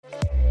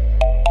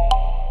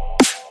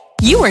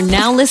You are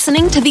now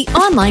listening to the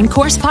Online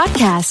Course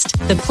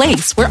Podcast, the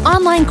place where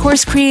online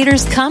course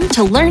creators come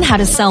to learn how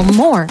to sell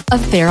more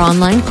of their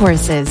online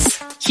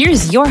courses.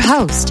 Here's your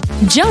host,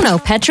 Jono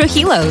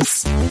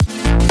Petrohilos.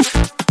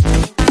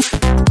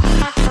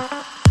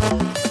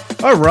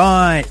 All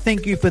right.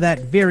 Thank you for that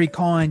very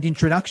kind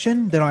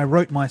introduction that I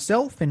wrote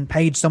myself and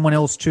paid someone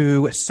else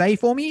to say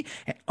for me.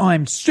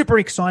 I'm super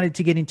excited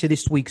to get into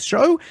this week's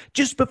show.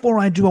 Just before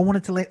I do, I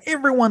wanted to let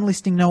everyone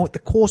listening know at the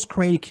Course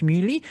Creator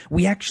community,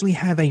 we actually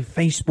have a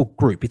Facebook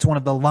group. It's one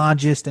of the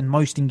largest and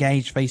most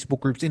engaged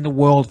Facebook groups in the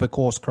world for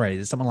course creators.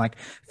 There's something like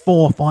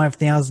 4,000 or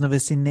 5,000 of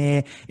us in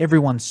there.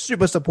 Everyone's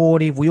super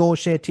supportive. We all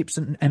share tips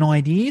and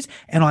ideas,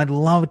 and I'd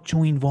love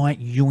to invite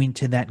you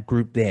into that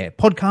group there.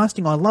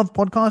 Podcasting, I love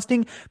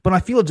podcasting, but I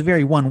feel it's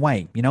very one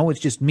way. You know, it's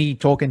just me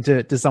talking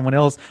to someone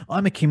else.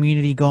 I'm a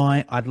community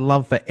guy. I'd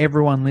love for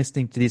everyone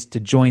listening to this to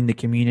join the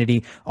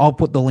community. I'll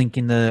put the link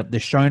in the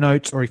show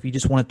notes, or if you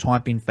just want to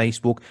type in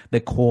Facebook, the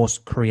Course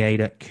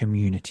Creator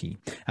community.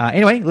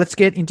 Anyway, let's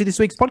get into this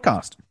week's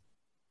podcast.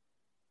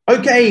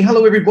 Okay,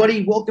 hello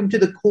everybody. Welcome to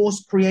the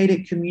Course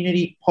Creator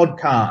Community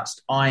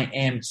Podcast. I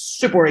am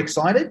super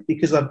excited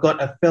because I've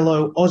got a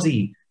fellow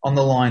Aussie on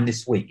the line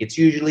this week.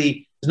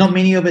 There's not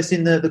many of us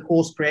in the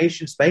course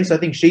creation space. I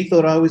think she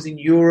thought I was in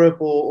Europe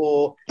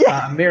or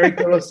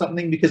America or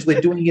something, because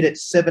we're doing it at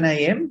 7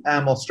 a.m.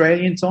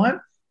 Australian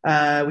time,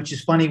 which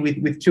is funny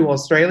with two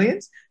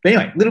Australians. But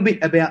anyway, a little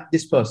bit about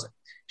this person.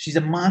 She's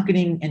a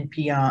marketing and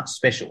PR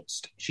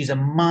specialist. She's a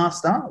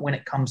master when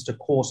it comes to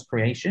course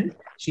creation.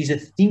 She's a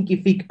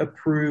Thinkific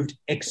approved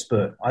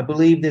expert. I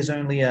believe there's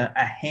only a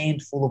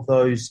handful of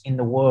those in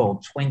the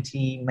world,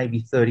 20,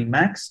 maybe 30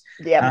 max.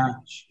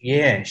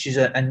 Yeah. She's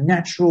a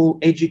natural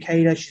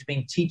educator. She's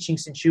been teaching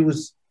since she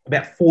was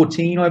about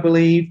 14, I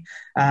believe.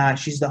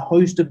 She's the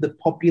host of the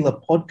popular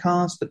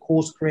podcast, The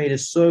Course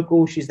Creators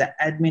Circle. She's the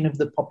admin of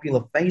the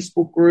popular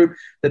Facebook group,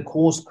 the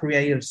Course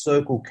Creators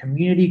Circle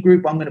community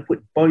group. I'm going to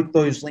put both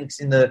those links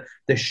in the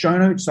show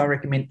notes, so I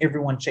recommend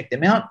everyone check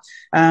them out.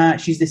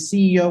 She's the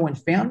CEO and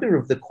founder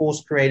of the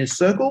Course Creators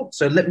Circle.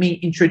 So let me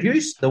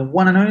introduce the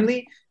one and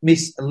only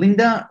Miss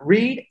Linda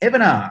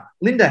Reed-Enever.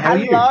 Linda, how are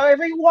you? Hello,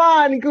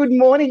 everyone. Good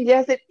morning.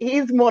 Yes, it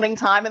is morning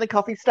time and the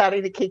coffee's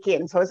starting to kick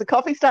in. So as the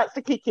coffee starts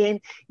to kick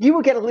in, you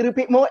will get a little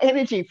bit more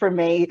energy from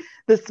me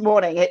this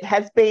morning. It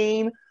has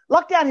been,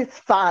 lockdown is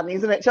fun,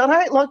 isn't it,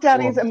 Jono?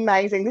 Lockdown is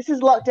amazing. This is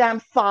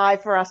lockdown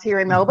 5 for us here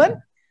in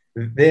Melbourne.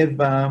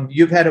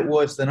 You've had it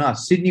worse than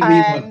us. Sydney, we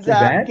weren't too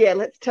bad. Yeah,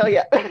 let's tell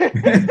you.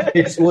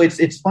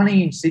 It's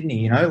funny in Sydney,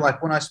 you know,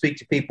 like when I speak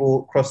to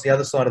people across the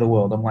other side of the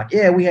world, I'm like,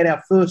 yeah, we had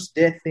our first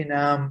death in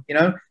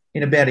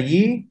about a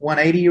year,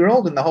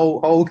 180-year-old, and the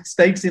whole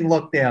state's in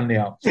lockdown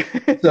now.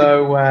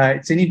 So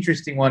it's an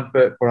interesting one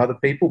for other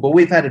people, but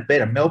we've had it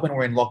better. Melbourne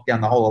were in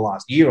lockdown the whole of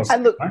last year or something.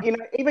 And look, right? you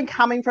know, even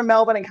coming from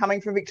Melbourne and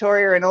coming from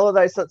Victoria and all of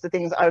those sorts of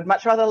things, I would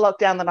much rather lock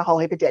down than a whole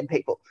heap of dead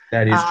people.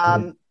 That is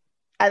true.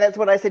 And that's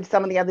what I said to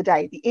someone the other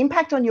day. The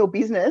impact on your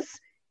business,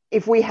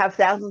 if we have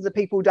thousands of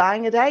people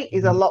dying a day,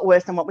 is a lot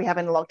worse than what we have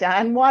in a lockdown.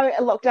 And why a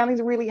lockdown is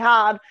really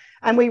hard.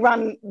 And we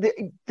run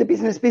the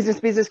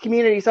business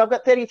community. So I've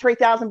got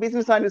 33,000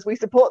 business owners we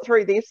support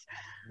through this.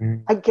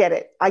 I get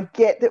it. I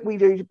get that we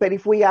do. But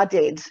if we are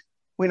dead,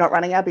 we're not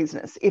running our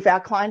business. If our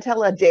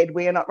clientele are dead,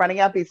 we are not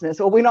running our business,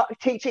 or we're not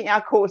teaching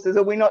our courses,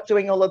 or we're not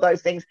doing all of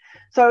those things.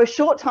 So a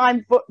short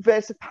time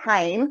versus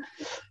pain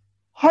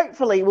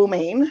hopefully will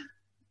mean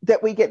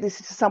that we get this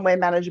to somewhere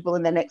manageable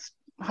in the next,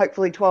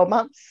 hopefully 12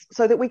 months,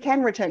 so that we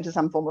can return to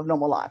some form of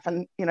normal life.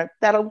 And, you know,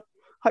 that'll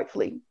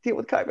hopefully deal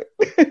with COVID.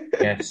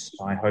 Yes,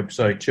 I hope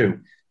so too.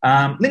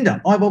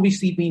 Linda, I've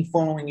obviously been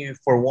following you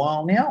for a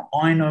while now.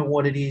 I know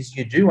what it is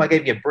you do. I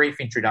gave you a brief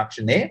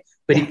introduction there,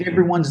 but if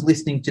everyone's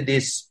listening to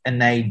this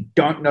and they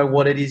don't know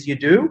what it is you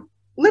do,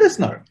 let us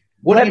know.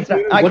 What do you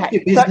do? Okay. What's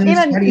your business? So in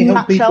How do you a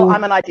help nutshell, people?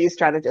 I'm an idea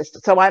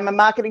strategist. So I'm a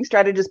marketing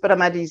strategist, but I'm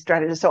an idea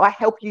strategist. So I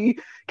help you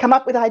come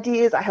up with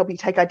ideas. I help you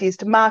take ideas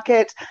to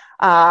market.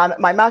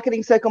 My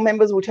marketing circle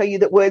members will tell you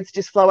that words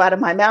just flow out of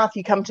my mouth.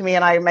 You come to me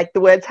and I make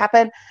the words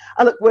happen.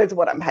 Look, words are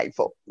what I'm paid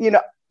for. You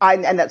know,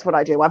 and that's what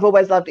I do. I've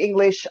always loved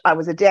English. I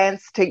was a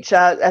dance teacher,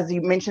 as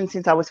you mentioned,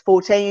 since I was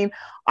 14.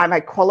 I'm a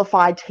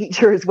qualified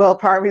teacher as well,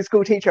 primary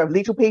school teacher of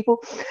little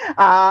people.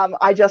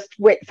 I just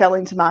fell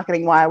into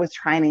marketing while I was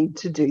training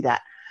to do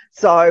that.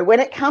 So when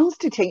it comes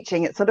to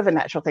teaching, it's sort of a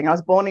natural thing. I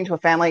was born into a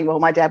family, well,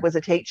 my dad was a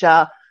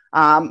teacher,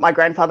 my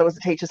grandfather was a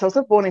teacher, so I was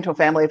sort of born into a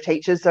family of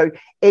teachers. So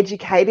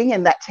educating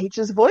and that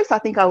teacher's voice, I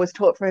think I was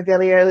taught from a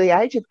very early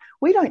age.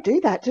 We don't do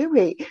that, do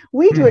we?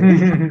 We do it this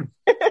way.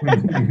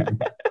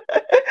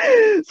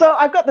 So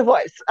I've got the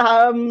voice.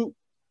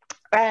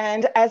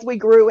 And as we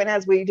grew and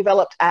as we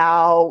developed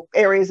our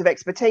areas of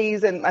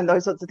expertise and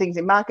those sorts of things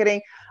in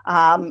marketing,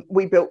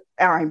 we built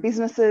our own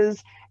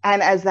businesses.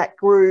 And as that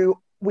grew,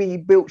 we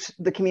built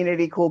the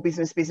community called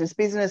Business,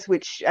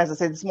 which, as I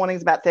said this morning,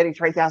 is about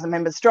 33,000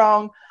 members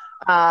strong.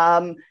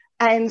 And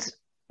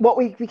what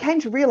we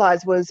came to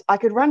realize was I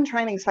could run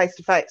trainings face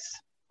to face,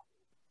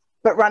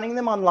 but running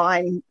them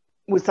online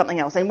was something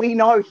else. And we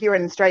know here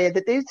in Australia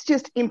that it's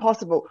just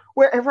impossible.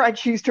 Wherever I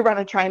choose to run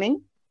a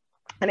training,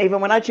 and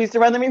even when I choose to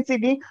run them in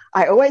Sydney,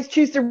 I always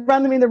choose to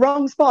run them in the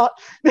wrong spot.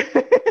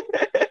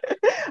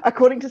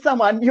 According to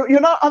someone, you're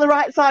not on the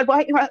right side. Why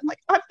aren't you right? I'm like,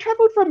 I've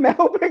travelled from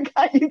Melbourne.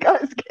 Can't you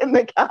guys get in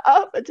the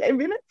car for 10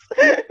 minutes?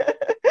 But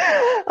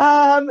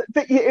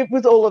yeah, it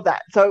was all of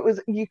that. So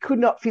you could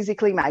not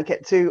physically make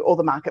it to all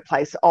the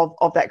marketplace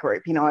of that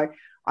group. You know,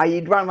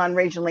 you'd run one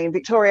regionally in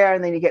Victoria,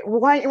 and then you get,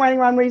 well, why aren't you running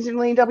one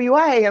regionally in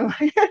WA? And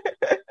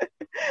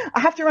I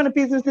have to run a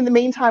business in the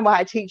meantime while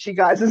I teach you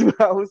guys as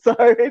well. So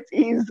it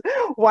is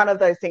one of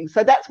those things.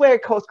 So that's where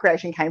course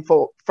creation came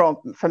for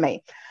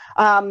me.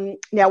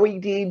 Now we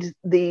did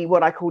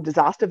what I call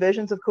disaster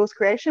versions of course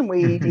creation.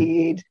 We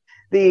did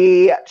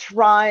the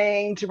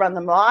trying to run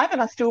them live,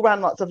 and I still run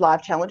lots of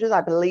live challenges.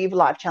 I believe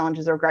live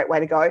challenges are a great way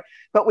to go,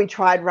 but we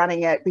tried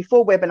running it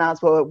before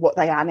webinars were what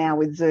they are now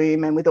with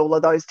Zoom and with all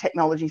of those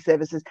technology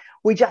services.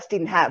 We just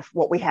didn't have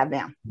what we have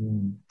now.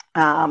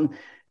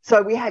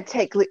 So we had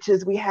tech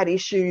glitches, we had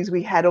issues,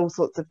 we had all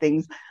sorts of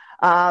things.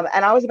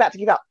 And I was about to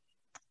give up.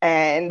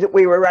 And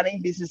we were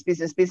running business.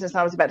 And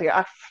I was about to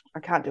go, I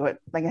can't do it.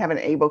 They can have an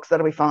ebook, so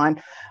that'll be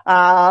fine.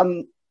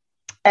 And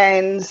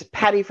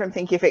Paddy from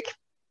Thinkific,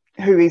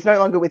 who is no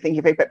longer with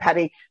Thinkific, but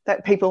Paddy,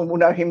 that people will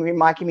know him in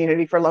my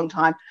community for a long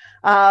time,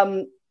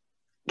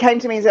 came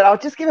to me and said, I'll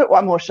just give it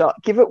one more shot.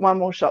 Give it one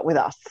more shot with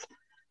us.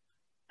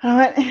 And I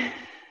went,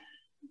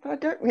 but I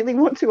don't really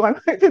want to.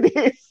 I'm over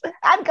this.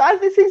 And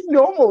guys, this is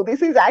normal.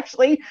 This is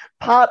actually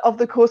part of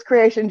the course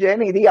creation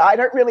journey. I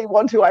don't really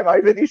want to. I'm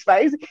over this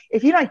phase.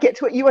 If you don't get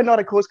to it, you are not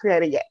a course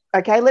creator yet.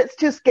 Okay, let's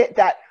just get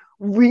that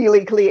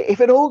really clear.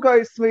 If it all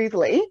goes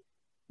smoothly,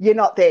 you're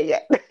not there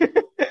yet.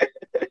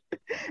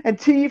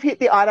 Until you've hit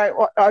the I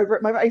don't over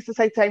it moment. I used to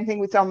say the same thing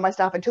with some of my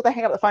staff. Until they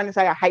hang up the phone and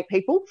say, I hate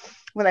people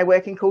when they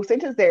work in call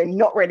centers, they're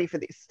not ready for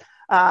this.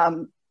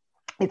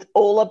 It's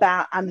all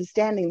about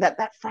understanding that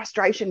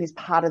frustration is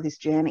part of this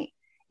journey.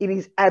 It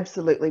is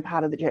absolutely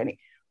part of the journey.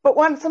 But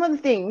some of the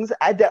things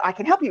that I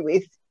can help you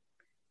with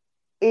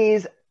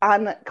is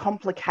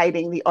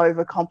uncomplicating the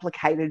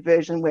overcomplicated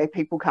version where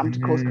people come to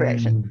course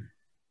creation.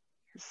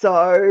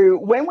 So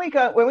when we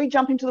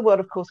jump into the world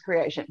of course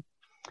creation,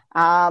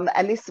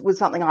 and this was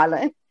something I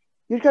learned,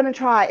 you're going to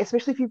try,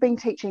 especially if you've been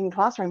teaching in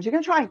classrooms, you're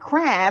going to try and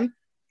cram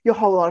your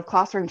whole lot of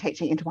classroom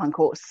teaching into one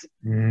course.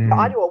 Now,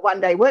 I do a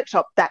one-day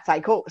workshop, that's a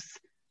course.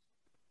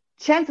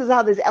 Chances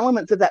are there's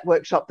elements of that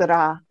workshop that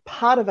are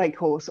part of a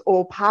course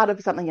or part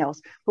of something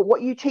else. But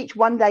what you teach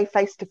one day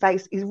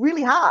face-to-face is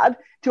really hard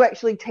to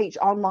actually teach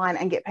online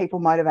and get people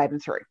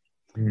motivated through.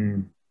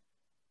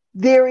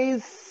 There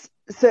is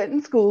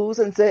certain schools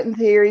and certain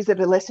theories that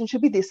a lesson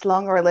should be this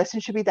long or a lesson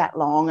should be that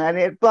long.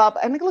 And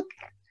look,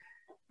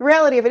 the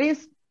reality of it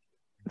is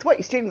it's what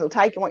your students will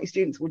take and what your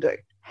students will do.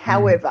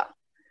 However,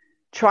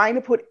 trying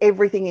to put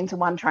everything into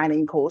one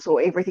training course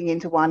or everything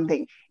into one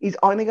thing is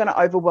only going to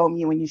overwhelm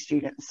you and your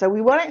students. So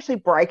we want to actually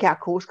break our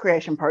course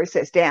creation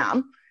process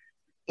down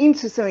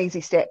into some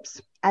easy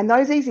steps. And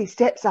those easy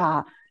steps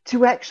are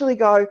to actually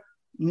go,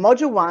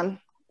 module 1,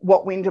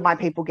 what win do my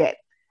people get?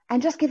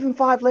 And just give them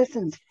 5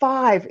 lessons.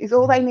 5 is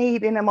all they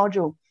need in a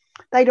module.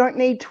 They don't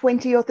need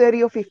 20 or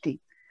 30 or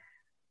 50.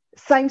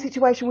 Same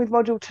situation with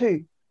module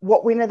 2.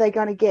 What win are they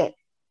going to get?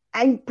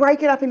 And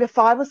break it up into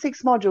 5 or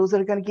 6 modules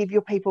that are going to give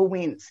your people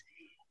wins.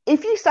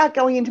 If you start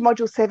going into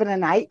module 7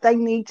 and 8, they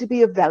need to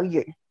be of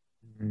value.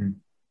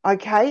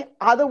 Okay?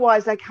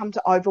 Otherwise, they come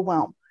to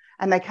overwhelm.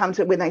 And they come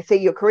to, when they see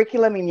your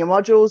curriculum in your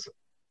modules,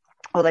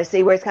 or they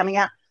see where it's coming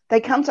out, they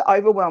come to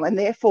overwhelm. And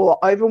therefore,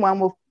 overwhelm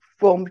will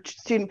form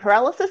student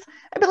paralysis.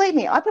 And believe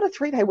me, I put a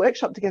 3-day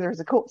workshop together as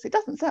a course. It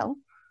doesn't sell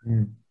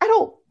at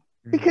all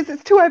because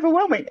it's too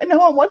overwhelming and no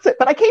one wants it.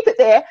 But I keep it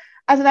there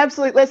as an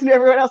absolute lesson to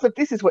everyone else of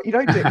this is what you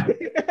don't do.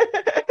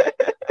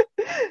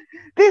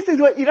 This is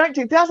what you don't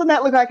do. Doesn't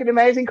that look like an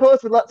amazing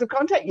course with lots of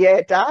content? Yeah,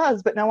 it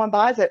does, but no one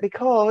buys it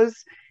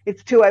because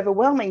it's too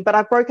overwhelming. But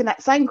I've broken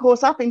that same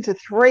course up into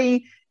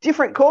 3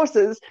 different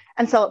courses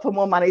and sell it for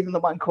more money than the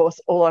one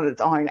course all on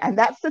its own. And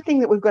that's the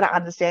thing that we've got to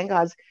understand,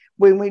 guys.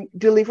 When we're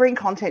delivering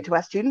content to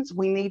our students,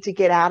 we need to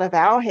get out of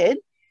our head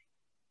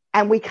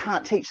and we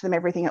can't teach them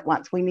everything at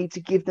once. We need to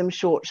give them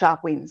short,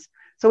 sharp wins.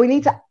 So we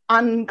need to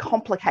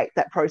uncomplicate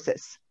that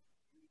process.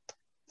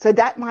 So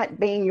that might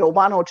mean your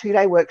 1 or 2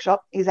 day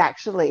workshop is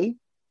actually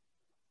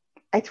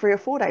a 3 or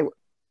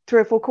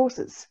 4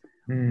 courses.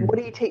 What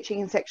are you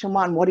teaching in section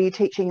 1? What are you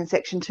teaching in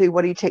section 2?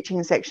 What are you teaching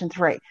in section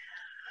 3?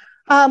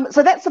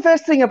 So that's the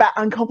first thing about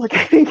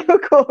uncomplicating your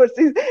course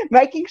is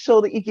making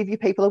sure that you give your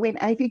people a win.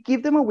 And if you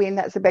give them a win,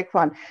 that's a big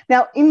fun.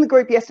 Now, in the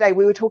group yesterday,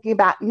 we were talking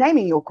about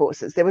naming your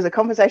courses. There was a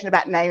conversation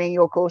about naming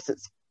your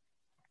courses.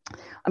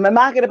 I'm a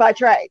marketer by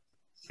trade.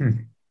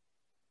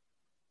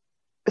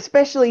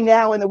 Especially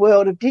now in the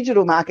world of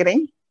digital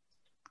marketing,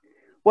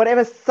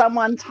 whatever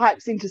someone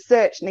types into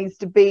search needs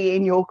to be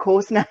in your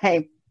course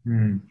name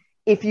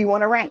if you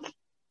want to rank.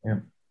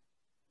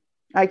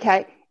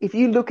 Okay, if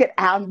you look at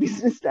our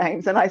business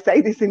names, and I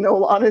say this in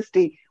all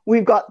honesty,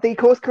 we've got the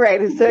Course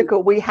Creators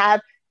Circle, we have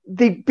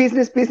the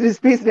business.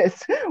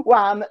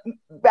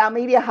 Our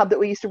media hub that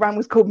we used to run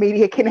was called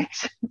Media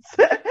Connections.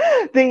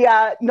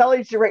 The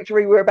knowledge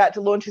directory we're about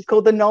to launch is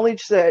called the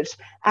Knowledge Search.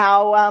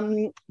 Our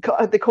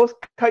the course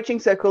coaching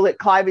circle that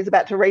Clive is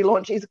about to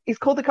relaunch is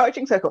called the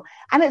Coaching Circle,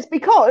 and it's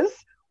because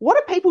what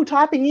are people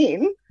typing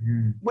in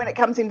when it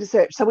comes into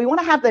search? So we want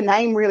to have the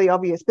name really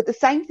obvious, but the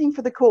same thing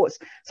for the course.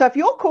 So if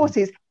your course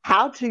is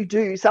how to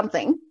do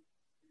something,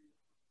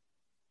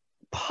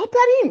 pop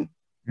that in.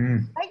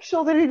 Make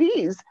sure that it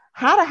is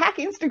how to hack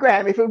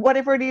Instagram,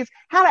 whatever it is,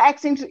 how to hack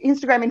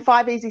Instagram in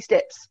 5 easy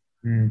steps.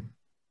 You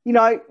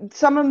know,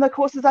 some of the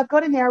courses I've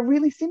got in there are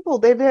really simple.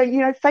 They're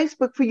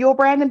Facebook for your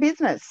brand and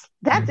business.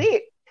 That's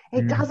it.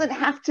 It doesn't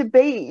have to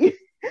be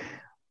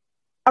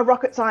a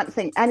rocket science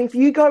thing. And if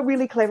you go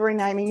really clever in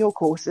naming your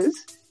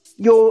courses,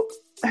 you're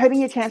hurting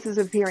your chances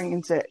of appearing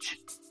in search.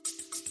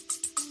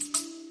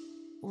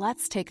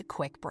 Let's take a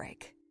quick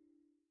break.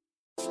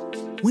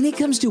 When it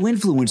comes to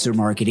influencer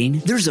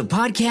marketing, there's a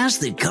podcast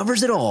that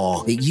covers it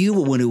all that you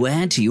will want to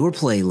add to your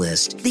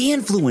playlist. The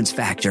Influence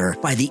Factor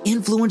by the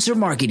Influencer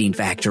Marketing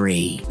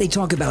Factory. They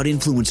talk about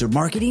influencer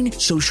marketing,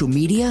 social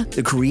media,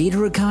 the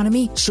creator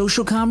economy,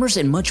 social commerce,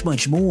 and much,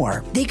 much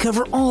more. They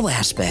cover all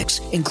aspects,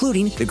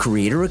 including the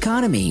creator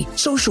economy,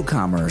 social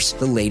commerce,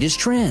 the latest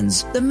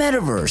trends, the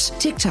metaverse,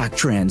 TikTok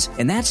trends,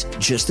 and that's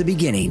just the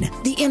beginning.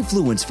 The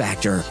Influence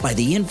Factor by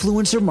the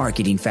Influencer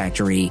Marketing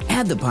Factory.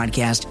 Add the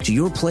podcast to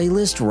your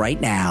playlist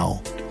right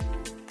now.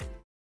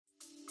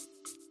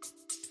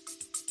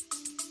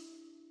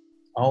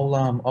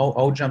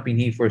 I'll jump in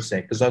here for a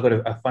sec because I've got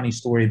a funny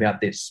story about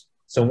this.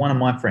 So one of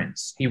my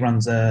friends, he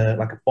runs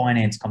a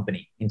finance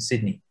company in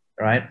Sydney,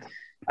 right?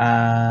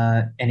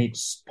 And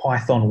it's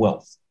Python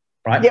Wealth,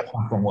 right? Yep.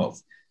 Python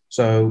Wealth.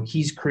 So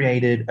he's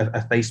created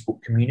a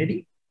Facebook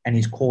community and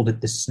he's called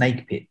it the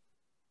Snake Pit.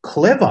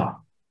 Clever,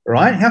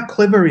 right? How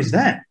clever is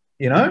that?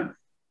 You know?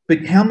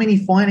 But how many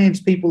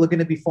finance people are going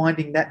to be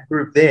finding that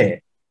group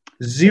there?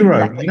 Zero.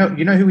 Exactly.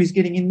 You know who he's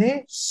getting in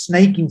there?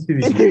 Snake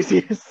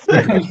enthusiasts.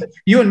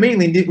 You and me,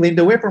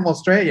 Linda, we're from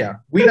Australia.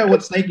 We know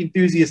what snake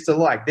enthusiasts are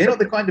like. They're not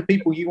the kind of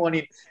people you want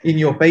in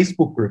your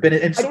Facebook group. And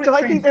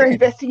I think they're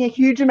investing a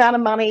huge amount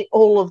of money,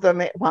 all of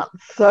them at once.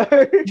 So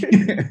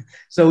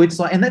so it's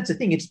like, and that's the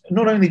thing. It's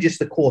not only just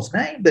the course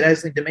name, but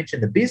as Linda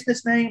mentioned, the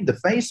business name, the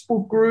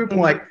Facebook group,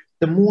 like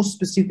the more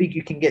specific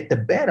you can get, the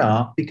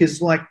better,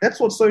 because like that's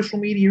what social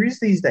media is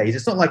these days.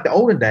 It's not like the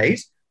olden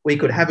days where you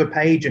could have a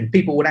page and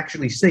people would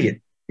actually see it.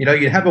 You know,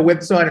 you'd have a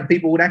website and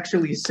people would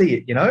actually see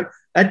it, you know.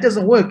 That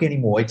doesn't work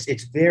anymore.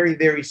 It's very,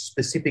 very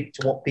specific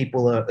to what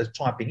people are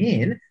typing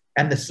in,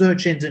 and the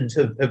search engines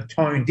have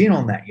toned in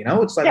on that, you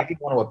know. It's like if you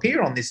want to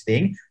appear on this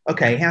thing,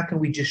 okay, how can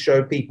we just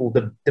show people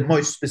the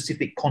most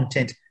specific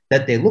content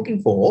that they're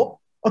looking for?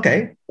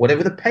 Okay,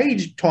 whatever the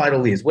page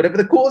title is, whatever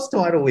the course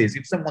title is,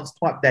 if someone's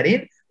typed that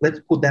in, let's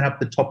put that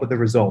up the top of the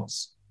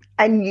results.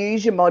 And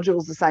use your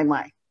modules the same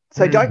way.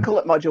 So don't call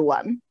it module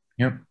one.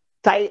 Yep.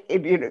 Say,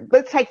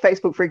 let's take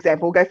Facebook, for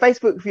example. Go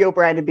Facebook for your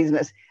brand and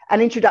business. An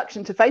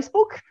introduction to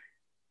Facebook.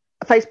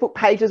 Facebook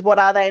pages, what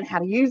are they and how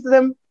to use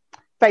them?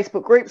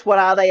 Facebook groups, what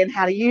are they and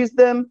how to use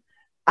them?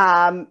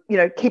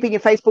 Keeping your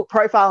Facebook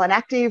profile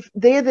inactive.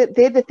 They're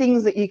the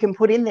things that you can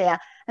put in there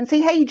and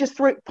see how you just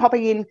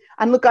popping in.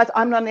 And look, guys,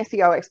 I'm not an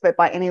SEO expert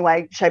by any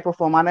way, shape or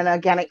form. I'm an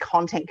organic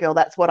content girl.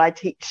 That's what I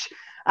teach.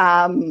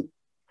 But,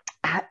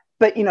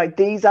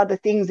 these are the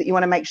things that you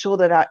want to make sure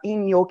that are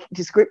in your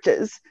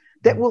descriptors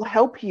that will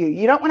help you.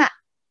 You don't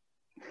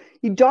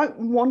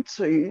want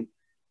to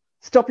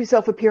stop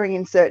yourself appearing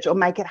in search or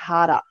make it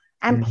harder.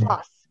 And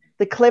plus,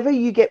 the clever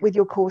you get with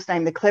your course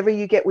name, the clever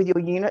you get with your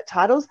unit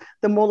titles,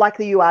 the more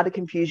likely you are to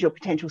confuse your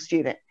potential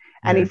student.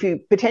 And if your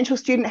potential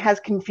student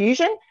has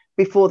confusion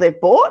before they've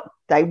bought,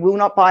 they will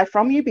not buy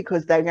from you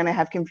because they're going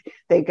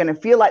to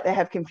feel like they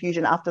have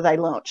confusion after they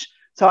launch.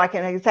 So I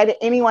can say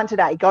to anyone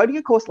today, go to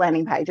your course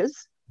landing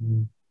pages,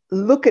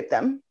 look at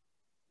them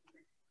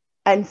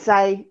and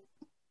say,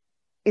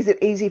 is it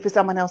easy for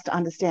someone else to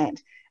understand?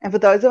 And for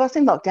those of us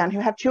in lockdown who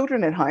have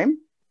children at home,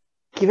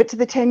 give it to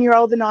the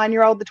 10-year-old, the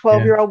 9-year-old, the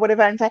 12-year-old,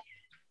 whatever, and say,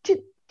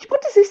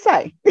 what does this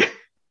say?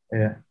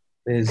 Yeah.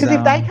 Because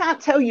if they can't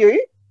tell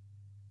you,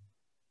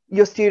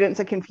 your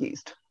students are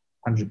confused.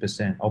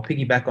 100%. I'll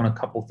piggyback on a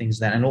couple of things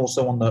then, and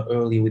also on the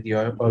earlier with the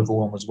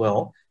overwhelm as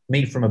well.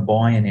 Me from a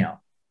buyer now,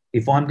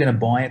 if I'm going to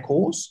buy a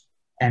course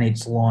and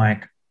it's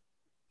like,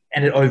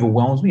 and it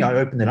overwhelms me, I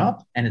open it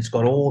up and it's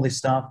got all this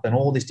stuff and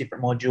all these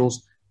different modules,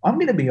 I'm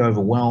going to be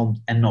overwhelmed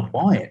and not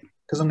buy it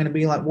because I'm going to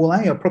be like, well,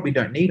 hey, I probably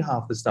don't need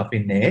half the stuff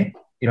in there,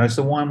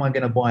 so why am I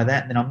going to buy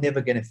that? And then I'm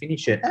never going to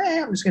finish it. Hey,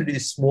 I'm just going to do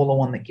this smaller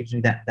one that gives me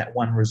that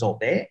one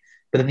result there.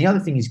 But then the other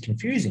thing is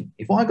confusing.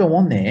 If I go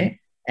on there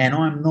and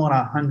I'm not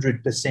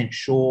 100%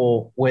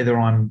 sure what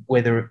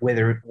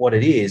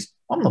it is,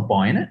 I'm not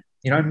buying it.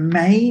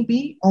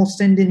 Maybe I'll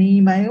send an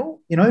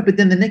email, but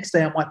then the next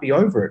day I might be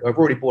over it. I've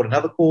already bought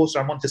another course or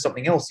I'm onto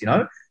something else,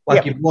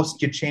 You've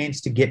lost your chance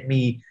to get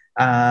me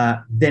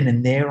then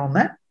and there on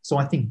that. So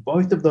I think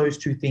both of those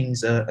two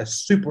things are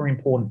super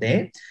important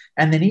there.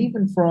 And then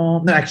even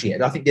from, no, actually,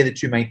 yeah, I think they're the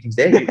two main things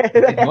there.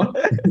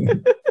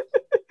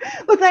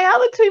 Look, they are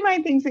the two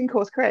main things in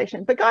course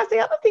creation. But guys, the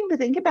other thing to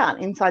think about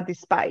inside this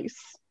space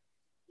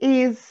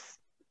is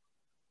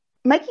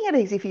making it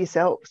easy for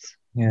yourselves.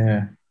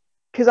 Yeah.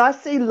 Because I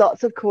see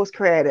lots of course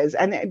creators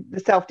and the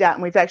self-doubt,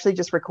 and we've actually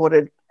just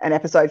recorded an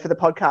episode for the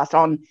podcast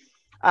on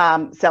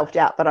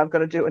self-doubt, but I've got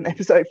to do an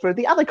episode for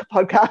the other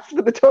podcast,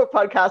 for the Talk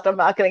podcast on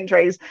marketing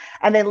trees,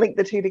 and then link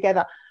the two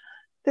together.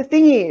 The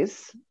thing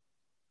is,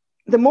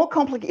 the more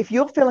complicated, if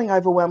you're feeling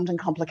overwhelmed and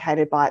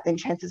complicated by it, then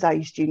chances are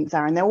your students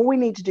are. And then all we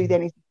need to do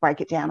then is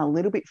break it down a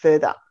little bit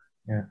further.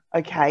 Yeah.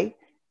 Okay.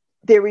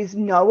 There is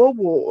no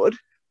award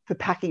for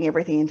packing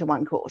everything into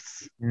one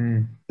course.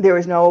 There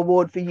is no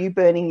award for you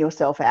burning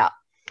yourself out.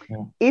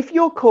 Yeah. If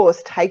your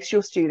course takes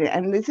your student,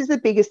 and this is the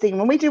biggest thing,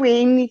 when we do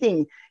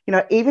anything, you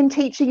know, even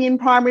teaching in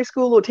primary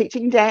school or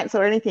teaching dance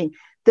or anything,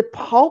 the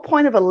whole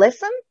point of a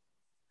lesson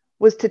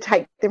was to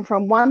take them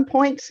from one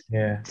point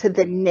to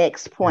the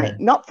next point,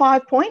 not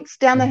 5 points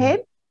down the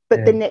head,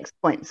 but the next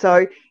point.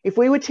 So if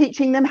we were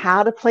teaching them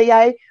how to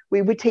plie,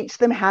 we would teach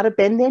them how to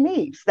bend their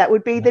knees. That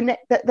would be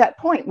that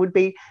point would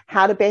be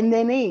how to bend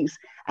their knees.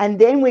 And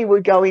then we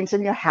would go into,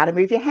 you know, how to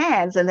move your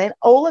hands, and then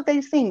all of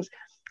these things.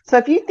 So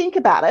if you think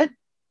about it,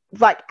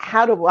 like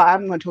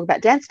I'm going to talk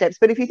about dance steps,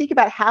 but if you think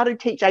about how to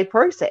teach a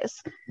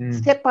process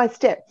step by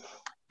step.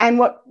 And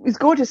what is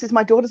gorgeous is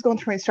my daughter's gone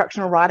through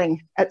instructional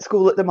writing at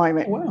school at the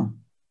moment. Oh,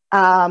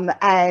 wow.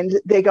 And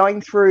they're going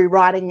through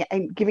writing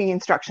and giving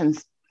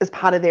instructions as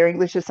part of their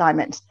English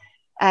assignment.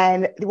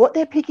 And what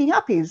they're picking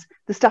up is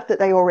the stuff that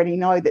they already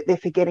know that they're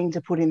forgetting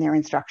to put in their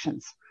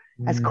instructions.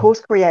 As course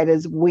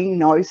creators, we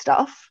know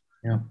stuff.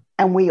 Yeah.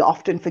 And we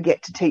often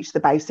forget to teach the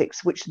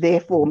basics, which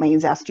therefore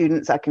means our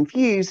students are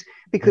confused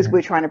because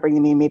we're trying to bring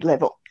them in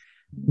mid-level.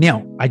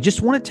 Now, I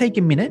just want to take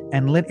a minute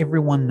and let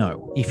everyone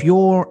know, if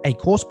you're a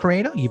course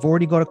creator, you've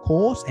already got a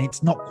course and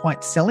it's not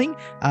quite selling,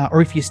 or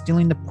if you're still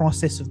in the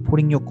process of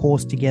putting your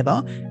course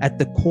together, at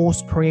the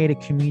Course Creator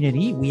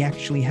Community, we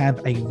actually have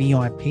a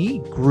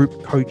VIP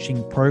group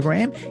coaching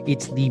program.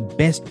 It's the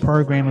best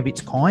program of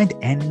its kind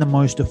and the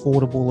most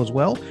affordable as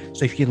well.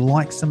 So if you'd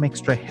like some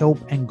extra help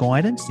and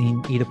guidance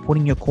in either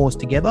putting your course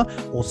together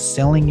or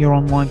selling your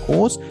online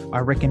course, I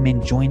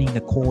recommend joining the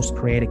Course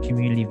Creator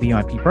Community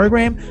VIP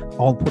program.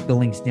 I'll put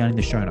the links down in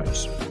the show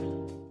notes.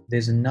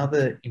 There's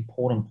another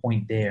important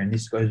point there, and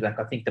this goes back,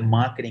 I think, the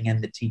marketing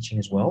and the teaching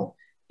as well,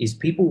 is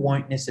people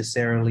won't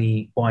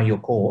necessarily buy your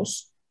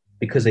course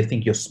because they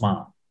think you're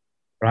smart,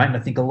 right? And I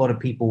think a lot of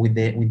people with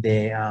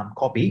their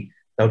copy,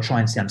 they'll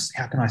try and sound,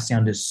 how can I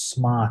sound as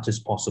smart as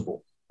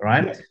possible,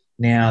 right? Yeah.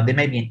 Now, there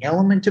may be an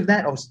element of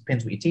that, obviously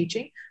depends what you're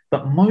teaching,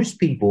 but most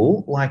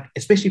people, like,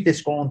 especially if they're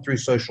scrolling through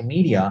social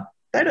media,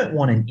 they don't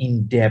want an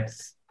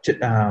in-depth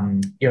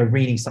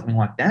reading something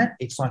like that.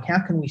 It's like,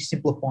 how can we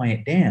simplify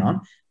it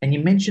down? And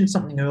you mentioned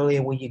something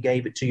earlier where you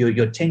gave it to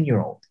your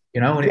 10-year-old,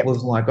 and it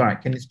was like, all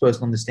right, can this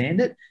person understand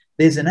it?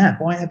 There's an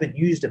app. I haven't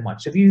used it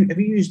much. Have you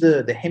used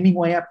the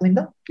Hemingway app,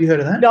 Linda? Have you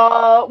heard of that?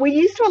 No, we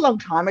used it a long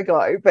time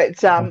ago,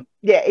 but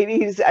it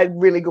is a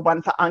really good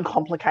one for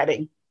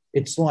uncomplicating.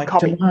 It's like,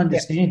 copy. To my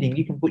understanding,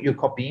 you can put your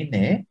copy in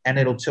there and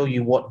it'll tell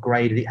you what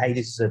grade, hey,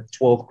 this is a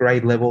 12th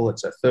grade level,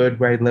 it's a 3rd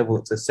grade level,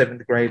 it's a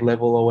 7th grade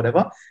level or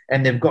whatever.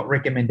 And they've got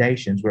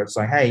recommendations where it's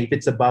like, hey, if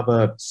it's above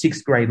a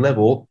 6th grade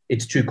level,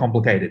 it's too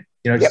complicated.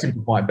 Just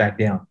simplify it back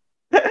down.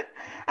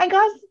 And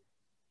guys,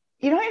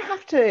 you don't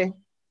have to,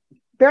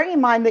 bearing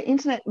in mind the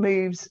internet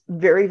moves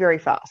very, very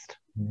fast.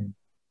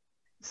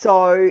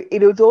 So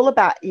it was all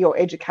about your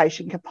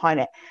education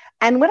component.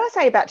 And when I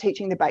say about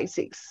teaching the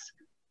basics,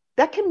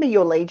 that can be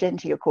your lead gen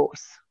to your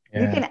course.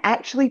 You can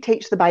actually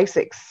teach the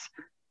basics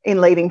in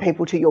leading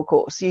people to your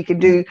course. You can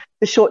do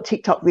the short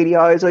TikTok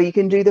videos, or you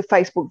can do the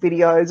Facebook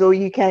videos, or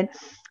you can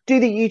do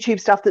the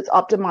YouTube stuff that's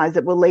optimized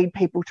that will lead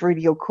people through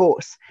to your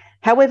course.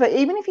 However,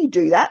 even if you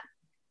do that,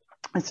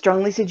 I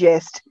strongly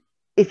suggest,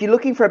 if you're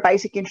looking for a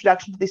basic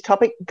introduction to this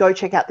topic, go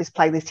check out this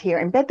playlist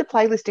here. Embed the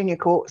playlist in your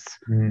course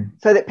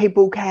so that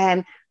people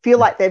can feel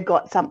like they've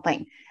got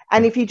something.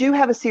 And if you do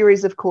have a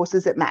series of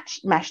courses that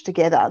mash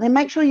together, then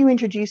make sure you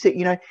introduce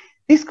it.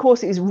 This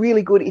course is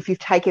really good if you've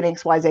taken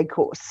XYZ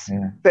course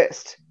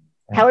first.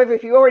 However,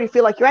 if you already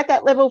feel like you're at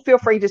that level, feel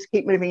free to just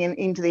keep moving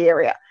into the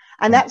area.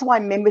 And that's why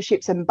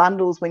memberships and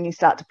bundles, when you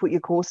start to put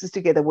your courses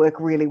together, work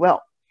really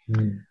well.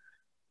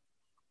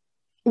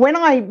 When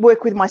I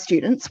work with my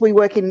students, we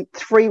work in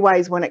 3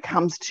 ways when it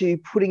comes to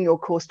putting your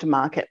course to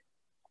market.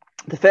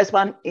 The first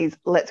one is,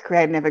 let's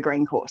create an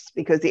evergreen course,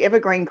 because the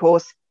evergreen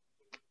course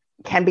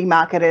can be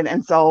marketed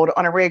and sold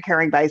on a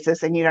recurring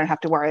basis, and you don't have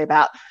to worry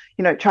about,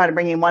 trying to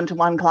bring in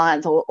one-to-one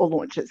clients or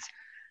launches.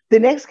 The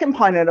next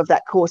component of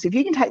that course, if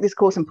you can take this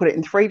course and put it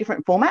in 3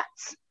 different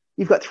formats,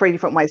 you've got 3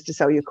 different ways to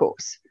sell your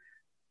course.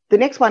 The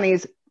next one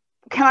is,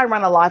 can I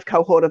run a live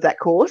cohort of that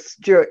course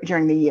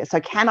during the year? So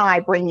can I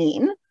bring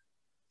in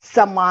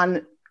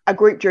a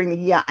group during the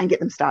year and get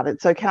them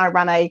started? So can I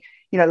run a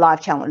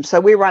live challenge. So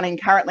we're running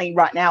currently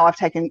right now, I've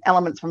taken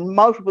elements from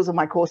multiples of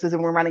my courses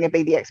and we're running a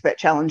Be the Expert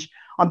challenge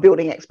on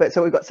building experts.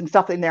 So we've got some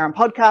stuff in there on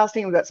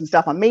podcasting, we've got some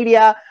stuff on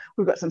media,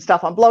 we've got some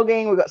stuff on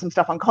blogging, we've got some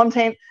stuff on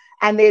content,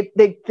 and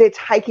they're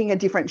taking a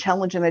different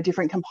challenge and a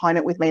different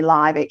component with me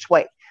live each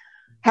week.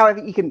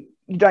 However, you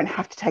don't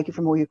have to take it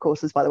from all your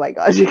courses, by the way,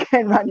 guys. You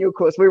can run your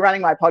course. We're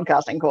running my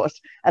podcasting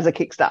course as a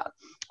kickstart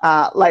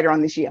later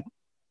on this year.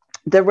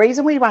 The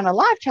reason we run a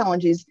live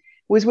challenge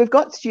was we've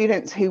got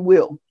students who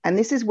will, and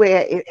this is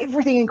where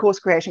everything in course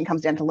creation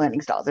comes down to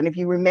learning styles. And if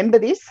you remember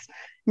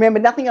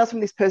nothing else from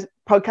this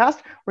podcast,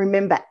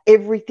 remember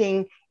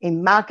everything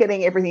in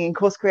marketing, everything in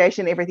course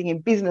creation, everything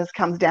in business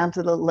comes down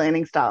to the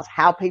learning styles,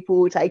 how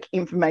people will take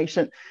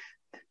information.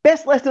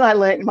 Best lesson I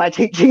learned in my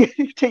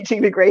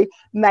teaching degree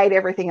made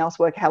everything else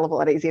work a hell of a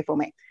lot easier for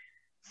me.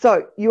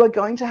 So you are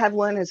going to have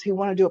learners who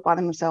want to do it by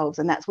themselves,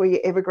 and that's where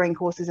your evergreen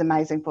course is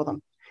amazing for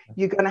them.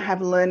 You're going to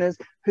have learners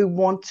who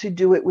want to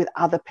do it with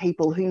other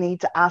people, who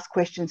need to ask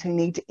questions, who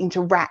need to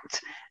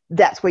interact.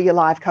 That's where your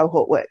live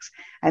cohort works.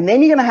 And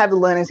then you're going to have the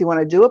learners who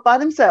want to do it by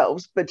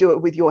themselves, but do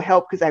it with your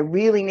help because they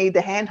really need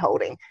the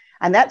hand-holding.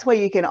 And that's where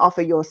you can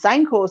offer your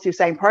same course, your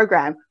same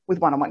program with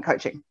one-on-one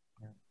coaching.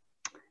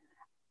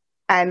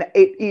 And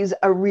it is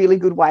a really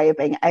good way of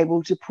being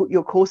able to put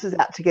your courses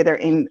out together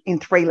in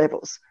 3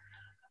 levels.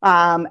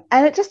 And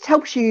it just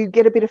helps you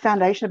get a bit of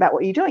foundation about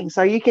what you're doing.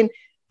 So you can,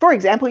 for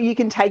example, you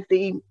can take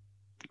the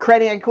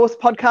Creating a Course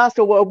podcast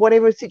or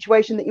whatever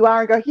situation that you are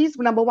and go, here's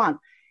number 1,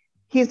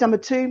 here's number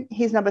 2,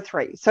 here's number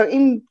 3. So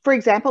for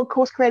example,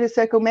 Course Creators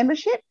Circle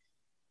membership,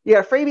 you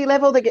got a freebie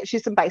level that gets you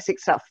some basic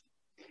stuff.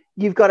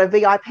 You've got a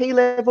VIP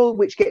level,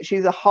 which gets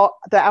you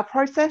our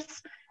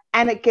process,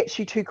 and it gets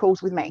you 2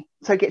 calls with me.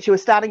 So it gets you a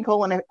starting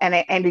call and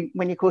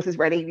when your course is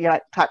ready,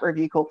 type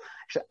review call.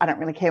 Actually, I don't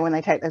really care when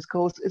they take those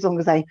calls, as long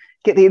as they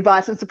get the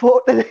advice and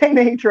support that they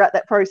need throughout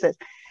that process.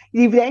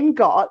 You've then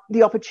got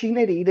the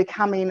opportunity to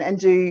come in and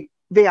do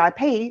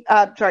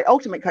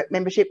Ultimate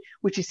membership,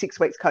 which is 6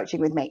 weeks coaching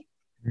with me.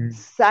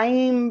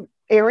 Same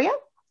area,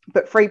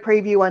 but free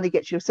preview only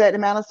gets you a certain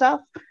amount of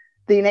stuff.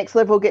 The next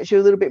level gets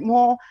you a little bit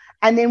more.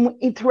 And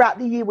then throughout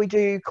the year, we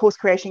do course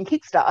creation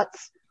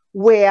kickstarts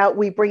where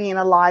we bring in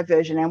a live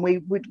version and we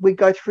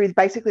go through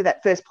basically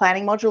that first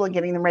planning module and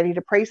getting them ready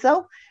to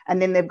pre-sell.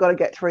 And then they've got to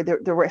get through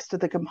the rest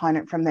of the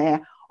component from there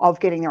of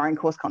getting their own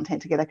course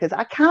content together, because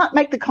I can't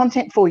make the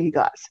content for you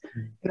guys.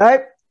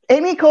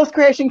 Any course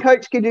creation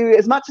coach can do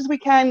as much as we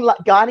can, like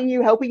guiding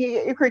you, helping you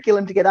get your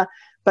curriculum together,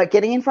 but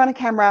getting in front of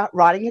camera,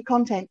 writing your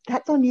content,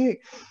 that's on you.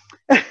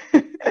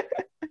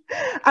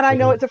 And I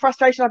know it's a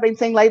frustration I've been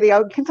seeing lately.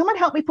 Can someone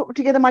help me put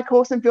together my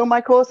course and film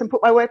my course and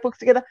put my workbooks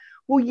together?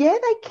 Well, yeah,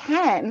 they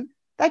can.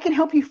 They can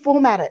help you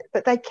format it,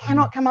 but they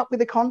cannot come up with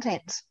the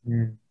content.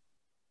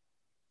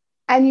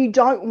 And you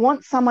don't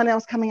want someone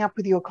else coming up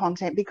with your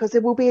content, because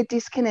there will be a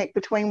disconnect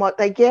between what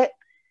they get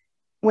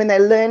when they're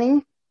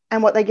learning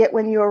and what they get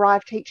when you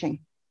arrive teaching.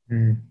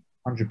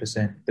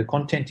 100%. The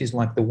content is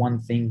like the one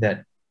thing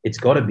that it's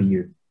got to be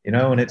you,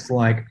 and it's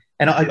like,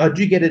 and I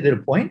do get it at a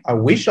point. I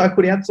wish I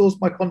could outsource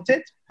my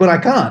content, but I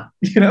can't,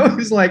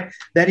 it's like,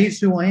 that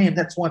is who I am.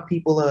 That's why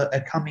people are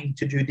coming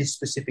to do this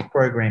specific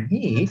program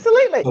here.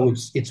 Absolutely. So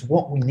it's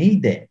what we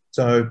need there.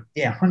 So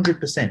yeah,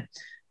 100%.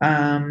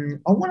 I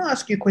want to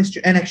ask you a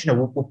question, and actually,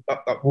 no,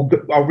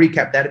 I'll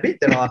recap that a bit.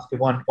 Then I'll ask you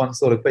one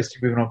sort of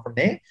question moving on from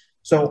there.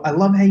 So I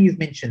love how you've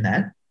mentioned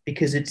that,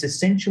 because it's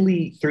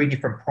essentially 3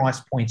 different price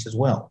points as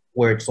well,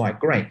 where it's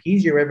like, great,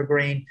 here's your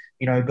evergreen,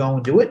 go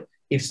and do it.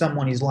 If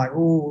someone is like,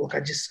 oh, look,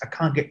 I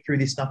can't get through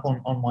this stuff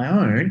on my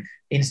own,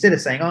 instead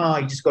of saying, oh,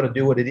 you just got to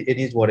do it, it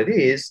is what it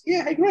is.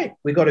 Yeah, hey, great.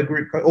 We got a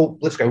group. Oh,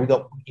 let's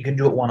go. You can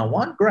do it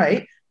one-on-one.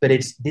 Great. But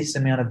it's this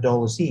amount of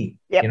dollars here,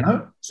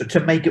 So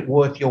to make it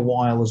worth your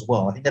while as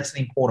well. I think that's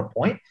an important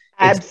point.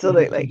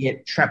 Absolutely. You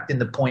get trapped in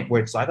the point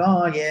where it's like,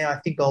 oh, yeah, I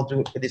think I'll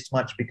do it for this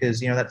much because,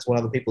 that's what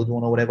other people are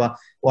doing or whatever.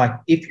 Like,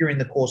 if you're in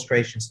the course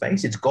creation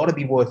space, it's got to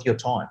be worth your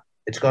time.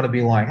 It's got to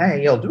be like,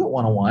 hey, I'll do it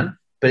one-on-one,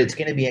 but it's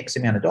going to be X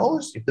amount of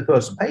dollars. If the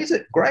person pays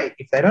it, great.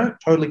 If they don't,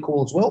 totally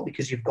cool as well,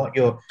 because you've got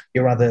your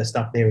other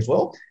stuff there as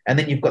well. And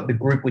then you've got the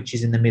group, which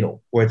is in the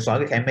middle, where it's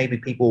like, okay, maybe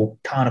people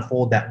can't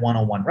afford that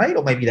one-on-one rate,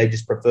 or maybe they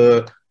just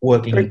prefer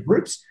working in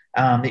groups.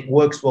 It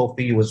works well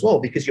for you as well,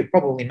 because you're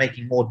probably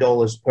making more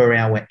dollars per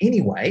hour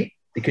anyway,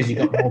 because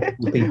you've got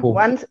multiple people.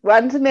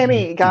 One to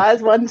many,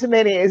 guys. One to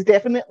many is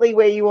definitely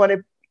where you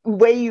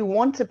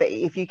want to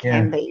be, if you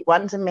can be.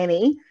 One to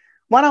many.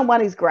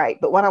 One-on-one is great,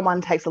 but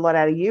one-on-one takes a lot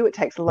out of you. It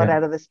takes a lot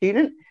out of the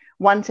student.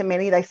 One to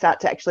many, they start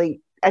to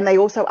actually, and they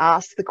also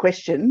ask the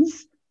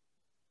questions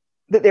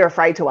that they're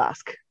afraid to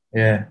ask.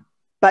 Yeah.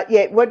 But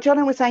yeah, what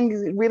Jono was saying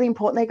is really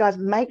important there, guys.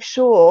 Make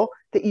sure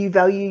that you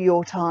value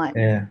your time.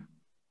 Yeah.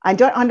 And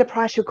don't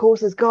underprice your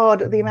courses.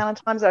 God, the amount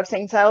of times I've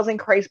seen sales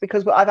increase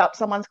because I've upped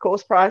someone's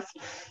course price.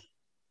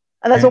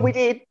 And that's what we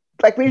did.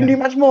 Like, we didn't do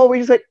much more.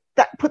 We just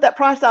put that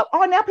price up.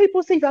 Oh, now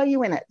people see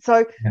value in it.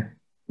 So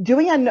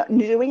doing a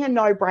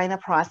no-brainer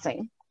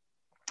pricing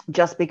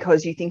just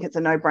because you think it's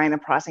a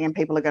no-brainer pricing and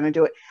people are going to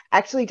do it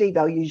actually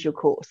devalues your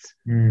course.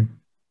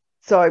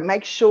 So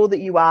make sure that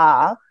you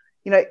are,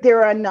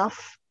 there are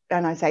enough,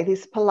 and I say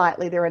this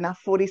politely, there are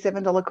enough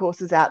 $47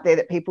 courses out there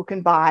that people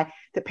can buy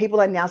that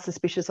people are now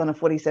suspicious on a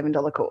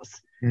 $47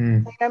 course.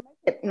 Mm. So,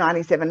 make it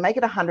 $97, make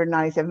it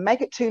 $197,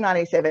 make it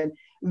 $297.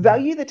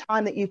 Value the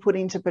time that you put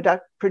into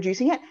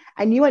producing it,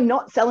 and you are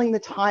not selling the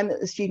time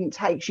that the student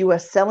takes. You are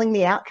selling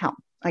the outcome,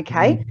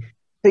 okay? Mm.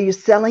 So you're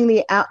selling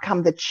the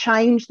outcome, the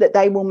change that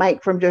they will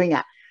make from doing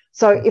that.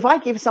 So if I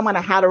give someone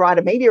a how to write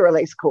a media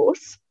release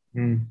course,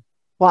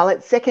 while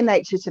it's second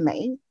nature to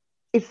me,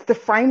 it's the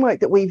framework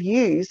that we've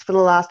used for the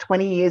last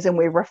 20 years and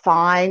we've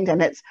refined,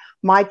 and it's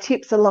my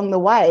tips along the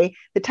way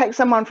that take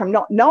someone from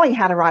not knowing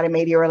how to write a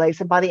media release,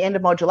 and by the end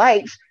of module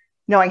 8,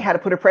 knowing how to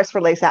put a press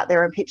release out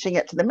there and pitching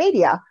it to the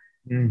media,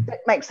 that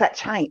makes that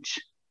change.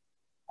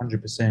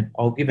 100%.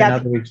 I'll give Now,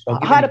 another.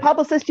 Hire a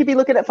publicist, you'd be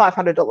looking at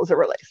 $500 a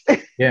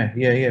release.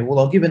 Yeah. Well,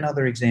 I'll give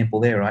another example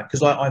there, right?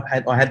 Because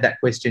I had that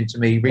question to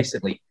me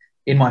recently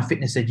in my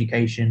fitness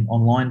education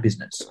online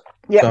business.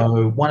 Yep.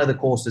 So one of the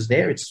courses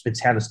there, it's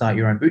how to start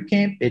your own boot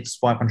camp. It's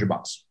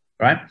 $500,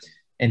 right?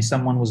 And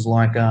someone was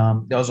like, I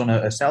was on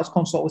a sales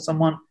consult with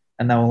someone,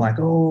 and they were like,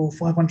 "Oh,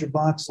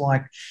 $500,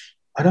 like,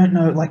 I don't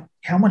know, like,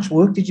 how much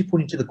work did you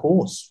put into the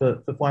course for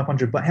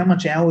 $500? But how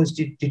much hours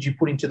did you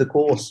put into the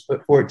course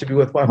for it to be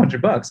worth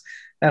 $500?"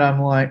 And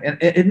I'm like,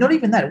 and not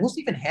even that. It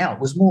wasn't even how.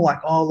 It was more like,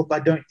 "Oh, look, I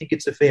don't think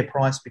it's a fair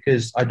price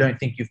because I don't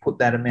think you've put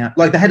that amount."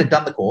 Like, they hadn't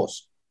done the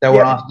course. They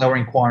were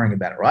inquiring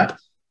about it, right?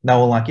 And they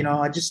were like,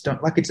 I just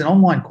don't, like, it's an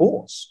online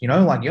course,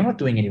 like, you're not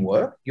doing any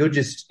work. You're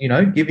just,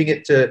 you're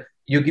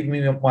giving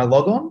me my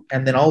log on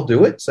and then I'll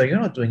do it. So you're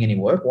not doing any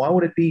work. Why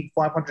would it be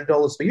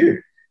 $500 for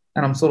you?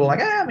 And I'm sort of like,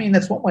 I mean,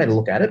 that's one way to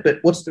look at it, but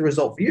what's the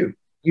result for you?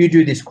 You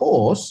do this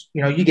course,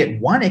 you get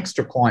one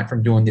extra client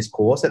from doing this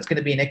course. That's going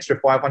to be an extra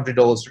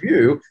 $500 for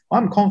you.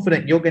 I'm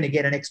confident you're going to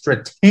get an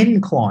extra 10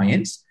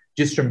 clients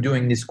just from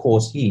doing this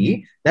course here.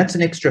 That's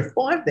an extra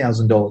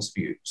 $5,000 for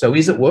you. So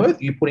is it worth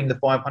you putting the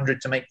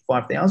 500 to make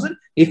 5,000?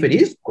 If it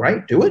is,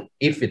 great, do it.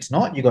 If it's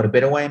not, you got a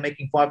better way of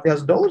making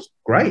 $5,000,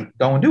 great,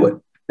 go and do it.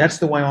 That's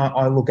the way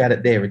I look at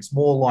it there. It's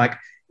more like,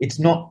 it's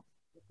not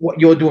what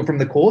you're doing from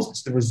the course,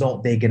 it's the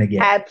result they're going to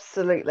get.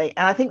 Absolutely.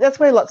 And I think that's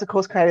where lots of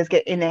course creators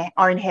get in their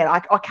own head.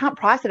 I can't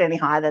price it any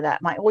higher than that.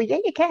 I'm like, well, yeah,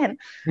 you can.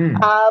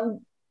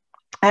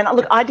 And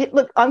look,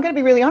 I'm going to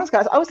be really honest,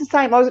 guys. I was the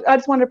same. I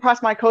just wanted to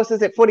price my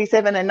courses at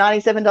 $47 and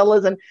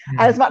 $97. And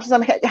as much as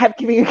I have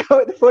given you a go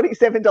at the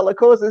 $47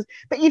 courses,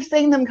 but you've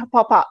seen them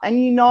pop up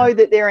and you know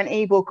that they're an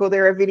ebook or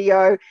they're a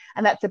video,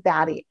 and that's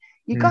about it.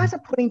 You guys are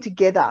putting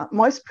together,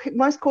 most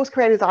course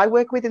creators I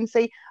work with and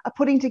see are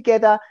putting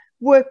together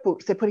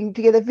workbooks, they're putting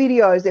together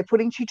videos, they're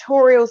putting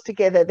tutorials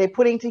together, they're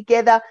putting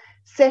together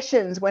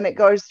sessions when it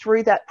goes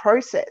through that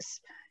process.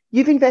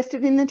 You've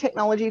invested in the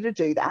technology to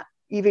do that.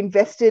 You've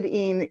invested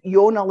in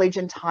your knowledge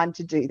and time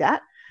to do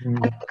that. And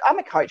look, I'm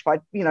a coach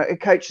a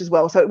coach as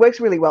well. So it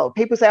works really well.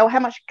 People say, "Oh,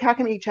 how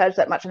can you charge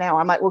that much an hour?"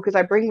 I'm like, well, because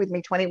I bring with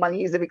me 21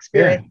 years of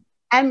experience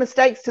and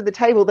mistakes to the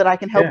table that I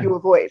can help you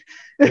avoid.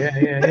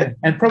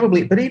 And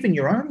probably, but even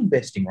your own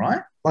investing,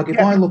 right? Like if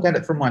I look at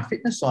it from my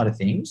fitness side of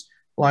things,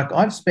 like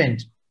I've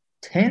spent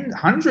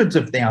hundreds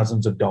of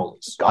thousands of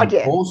dollars on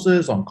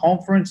courses, on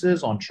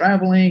conferences, on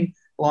traveling.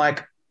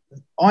 Like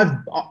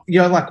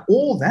like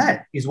all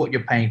that is what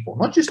you're paying for,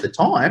 not just the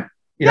time.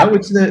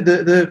 It's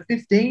the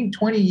 15,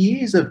 20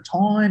 years of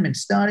time and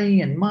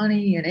study and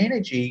money and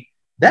energy.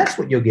 That's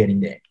what you're getting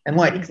there. And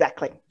like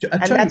exactly.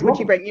 And that's what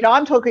you bring.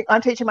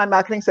 I'm teaching my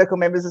marketing circle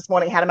members this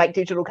morning how to make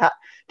digital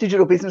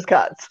business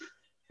cards.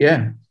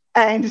 Yeah.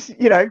 And,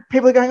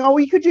 people are going, "Oh, well,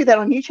 you could do that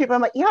on YouTube."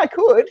 I'm like, yeah, I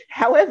could.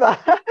 However,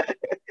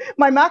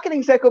 my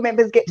marketing circle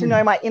members get to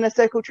know my inner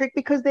circle trick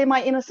because they're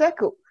my inner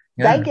circle.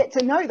 Yeah. They get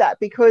to know that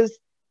because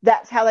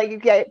that's how they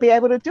be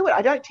able to do it.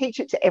 I don't teach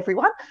it to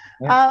everyone.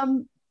 Yeah.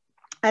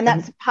 And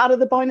that's part of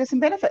the bonus and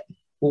benefit.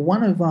 Well,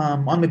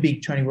 I'm a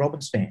big Tony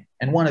Robbins fan,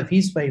 and one of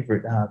his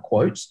favorite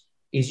quotes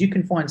is, "You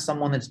can find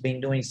someone that's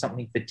been doing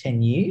something for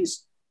 10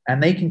 years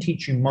and they can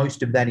teach you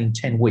most of that in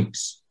 10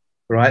 weeks.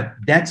 Right?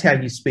 That's how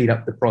you speed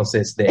up the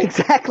process there."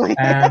 Exactly.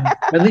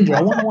 But Linda,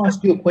 I want to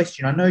ask you a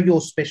question. I know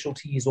your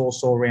specialty is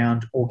also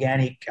around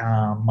organic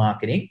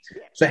marketing.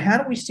 So how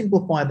do we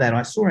simplify that?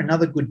 I saw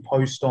another good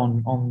post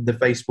on the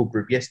Facebook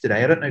group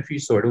yesterday. I don't know if you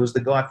saw it. It was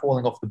the guy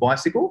falling off the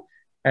bicycle.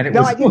 And it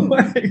I didn't.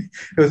 It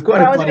was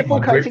quite a funny one. I was at a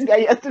full coaching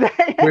day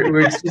yesterday.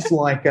 where it's just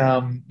like,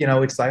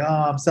 it's like,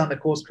 "Oh, I'm starting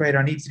a course creator.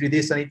 I need to do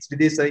this. I need to do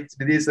this. I need to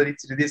do this. I need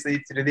to do this. I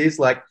need to do this."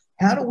 Like,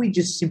 how do we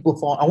just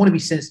simplify? I want to be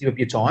sensitive of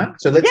your time.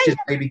 So let's just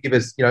maybe give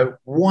us,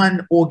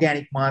 one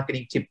organic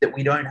marketing tip that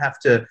we don't have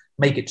to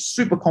make it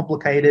super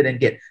complicated and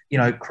get,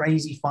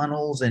 crazy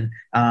funnels and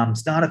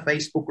start a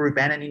Facebook group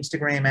and an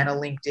Instagram and a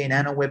LinkedIn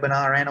and a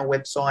webinar and a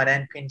website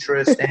and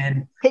Pinterest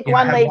and pick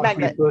one lead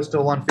magnet. For your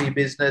personal, one for your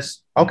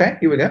business. Okay,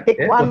 here we go. Pick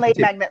one lead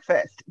magnet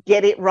first.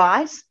 Get it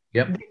right.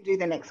 Yep. Then do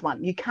the next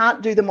one. You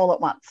can't do them all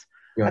at once.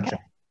 Gotcha. Okay.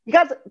 You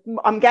guys,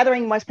 I'm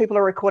gathering most people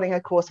are recording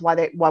a course while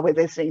we're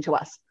listening to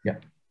us. Yeah.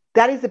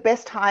 That is the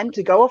best time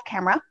to go off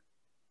camera.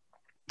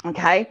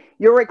 Okay.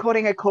 You're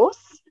recording a course.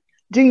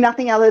 do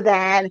nothing other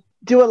than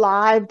do a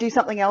live, do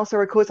something else, or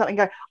record something,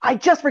 go, I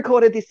just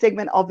recorded this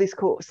segment of this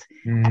course.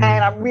 And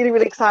I'm really,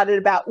 really excited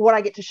about what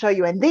I get to show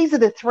you. And these are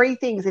the 3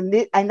 things in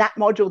that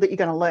module that you're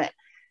going to learn.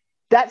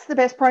 That's the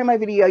best promo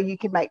video you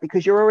can make,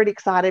 because you're already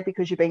excited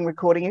because you've been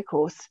recording a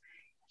course.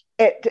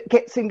 It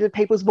gets into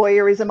people's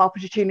voyeurism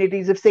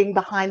opportunities of seeing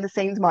behind the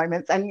scenes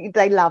moments, and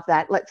they love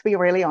that. Let's be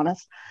really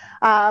honest.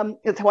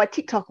 It's how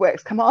TikTok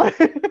works. Come on.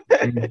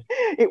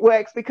 It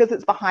works because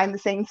it's behind the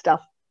scenes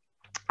stuff.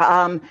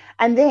 And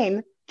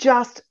then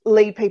just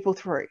lead people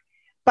through.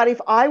 But if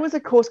I was a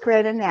course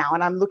creator now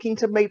and I'm looking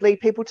to lead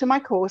people to my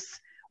course,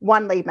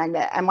 1 lead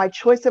magnet, and my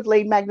choice of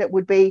lead magnet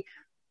would be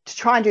to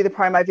try and do the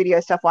promo video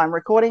stuff while I'm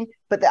recording,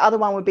 but the other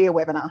one would be a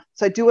webinar.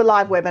 So do a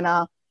live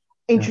webinar,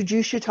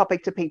 introduce your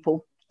topic to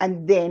people,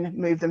 and then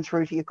move them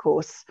through to your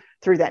course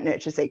through that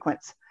nurture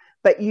sequence.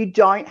 But you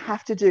don't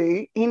have to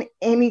do, in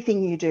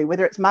anything you do,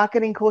 whether it's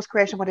marketing, course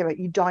creation, whatever,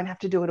 you don't have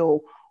to do it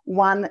all.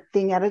 1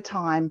 thing at a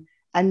time,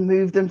 and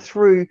move them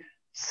through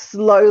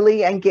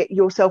slowly and get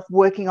yourself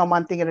working on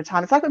 1 thing at a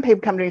time. It's like when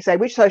people come to me and say,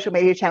 which social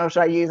media channel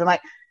should I use? I'm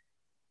like,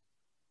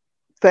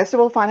 first of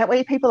all, find out where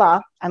your people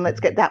are, and let's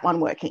get that one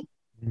working.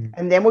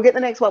 And then we'll get the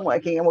next one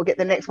working, and we'll get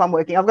the next one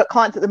working. I've got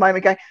clients at the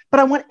moment going, but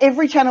I want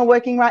every channel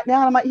working right now.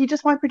 And I'm like, you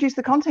just won't produce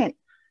the content.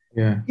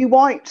 Yeah. You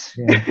won't.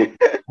 Yeah. And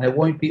it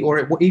won't be,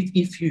 or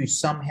if you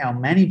somehow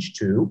manage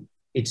to,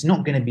 it's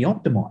not going to be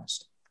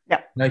optimized.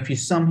 Yeah. Now, if you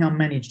somehow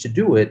manage to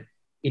do it,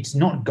 it's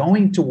not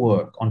going to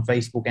work on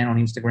Facebook and on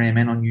Instagram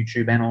and on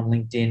YouTube and on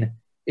LinkedIn.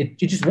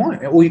 You just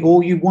won't, or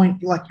you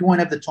won't, like, you won't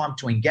have the time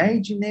to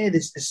engage in there.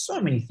 There's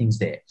so many things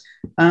there.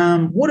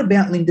 What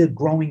about, Linda,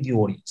 growing the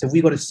audience? Have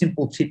we got a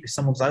simple tip? If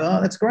someone's like, oh,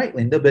 that's great,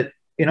 Linda, but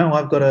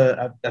I've got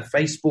a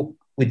Facebook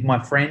with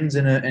my friends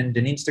and an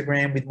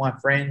Instagram with my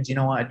friends.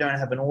 I don't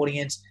have an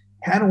audience.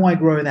 How do I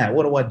grow that?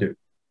 What do I do?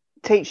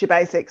 Teach your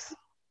basics.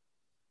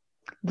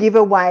 Give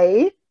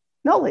away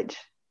knowledge.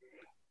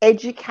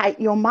 Educate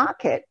your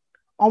market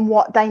on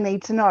what they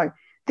need to know.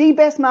 The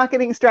best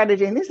marketing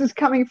strategy, and this is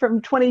coming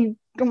from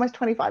almost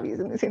 25 years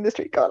in this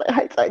industry. God, I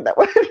hate saying that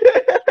word.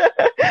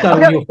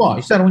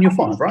 You start on your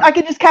 5, right? I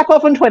could just cap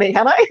off on 20,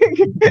 can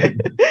I?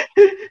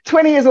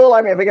 20 is all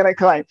I'm ever going to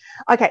claim.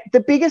 Okay, the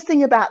biggest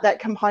thing about that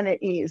component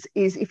is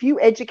if you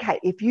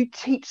educate, if you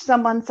teach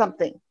someone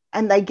something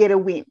and they get a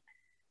win,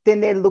 then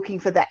they're looking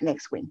for that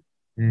next win.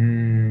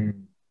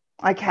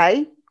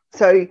 Okay,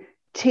 so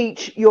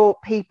teach your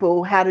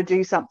people how to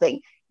do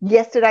something.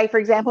 Yesterday, for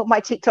example, my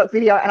TikTok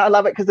video, and I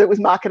love it because it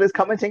was marketers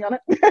commenting on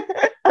it.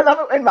 I love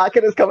it when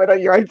marketers comment on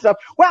your own stuff.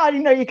 Wow, I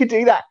didn't know you could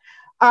do that.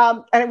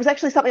 And it was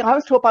actually something I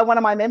was taught by one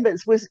of my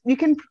members, was you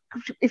can,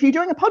 if you're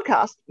doing a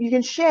podcast, you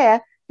can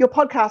share your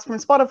podcast from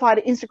Spotify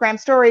to Instagram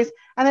stories,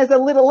 and there's a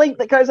little link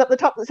that goes up the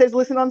top that says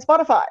listen on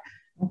Spotify.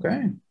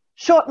 Okay.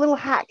 Short little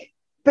hack,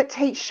 but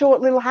teach short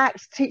little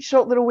hacks, teach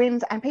short little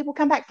wins, and people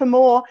come back for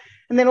more.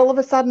 And then all of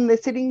a sudden they're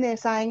sitting there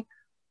saying,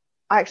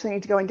 I actually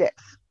need to go in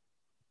depth.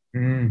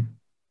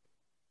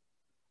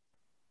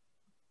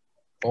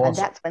 Awesome. And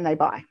that's when they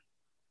buy.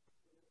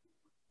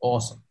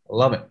 Awesome. I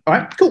love it. All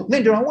right, cool.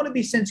 Linda, I want to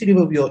be sensitive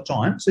of your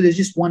time. So there's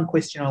just one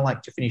question I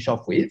like to finish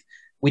off with,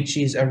 which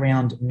is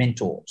around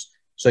mentors.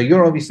 So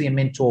you're obviously a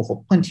mentor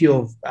for plenty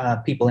of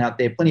people out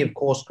there, plenty of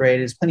course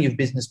creators, plenty of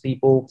business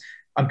people.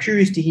 I'm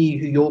curious to hear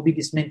who your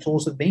biggest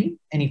mentors have been.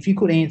 And if you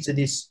could answer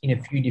this in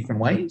a few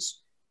different ways,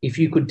 if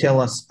you could tell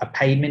us a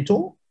paid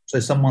mentor, so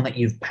someone that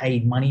you've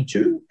paid money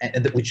to,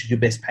 which is your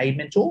best paid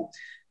mentor,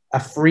 a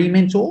free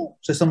mentor,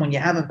 so someone you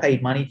haven't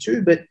paid money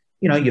to, but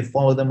you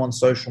follow them on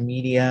social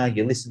media,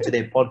 you listen to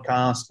their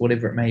podcast,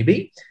 whatever it may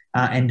be,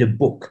 and a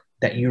book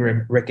that you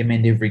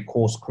recommend every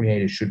course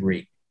creator should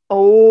read.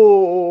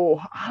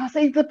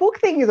 See, the book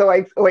thing is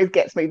always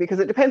gets me, because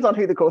it depends on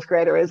who the course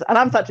creator is. And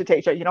I'm such a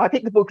teacher, I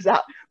pick the books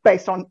out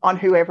based on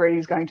whoever it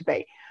is going to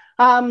be.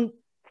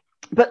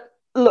 But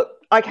look,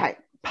 okay,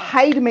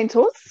 paid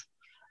mentors.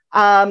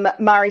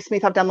 Mari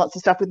Smith, I've done lots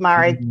of stuff with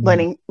Mari,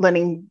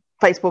 learning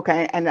Facebook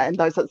and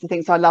those sorts of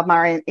things. So I love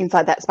Mari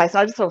inside that space. And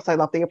I just also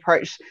love the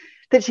approach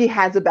that she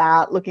has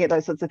about looking at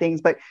those sorts of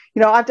things. But,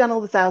 I've done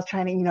all the sales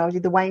training. I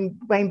did the Wayne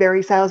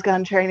Berry sales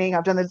gun training.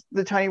 I've done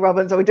the Tony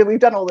Robbins. We've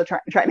done all the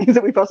trainings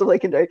that we possibly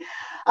can do.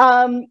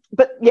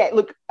 But yeah,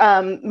 look,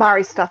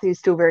 Mari's stuff is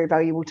still very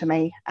valuable to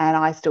me, and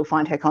I still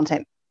find her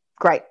content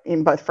great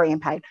in both free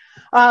and paid.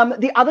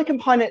 The other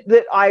component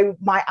that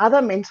my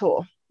other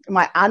mentor,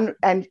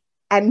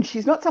 and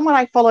she's not someone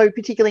I follow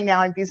particularly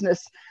now in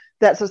business,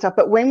 that sort of stuff.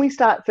 But when we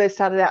first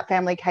started out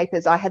Family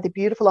Capers, I had the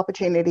beautiful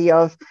opportunity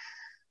of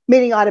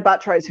meeting Ida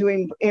Buttrose, who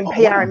in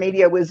PR and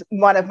media was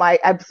one of my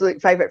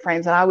absolute favourite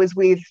friends. And I was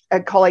with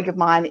a colleague of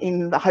mine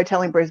in the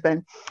hotel in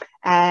Brisbane,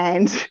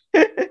 and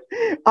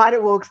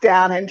Ida walks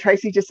down and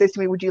Tracy just says to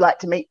me, would you like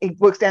to meet? He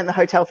walks down the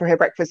hotel for her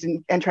breakfast,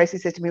 and Tracy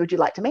says to me, would you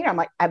like to meet her? I'm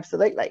like,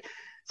 absolutely.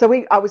 So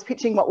I was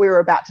pitching what we were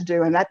about to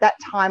do. And at that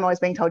time I was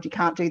being told, you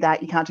can't do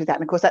that. You can't do that.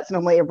 And of course, that's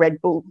normally a red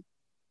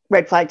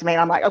flag to me.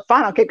 And I'm like, oh,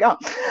 fine, I'll keep going.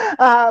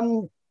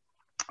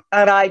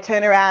 And I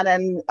turned around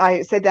and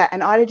I said that,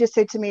 and Ida just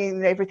said to me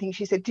and everything,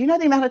 she said, do you know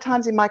the amount of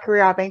times in my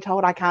career I've been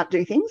told I can't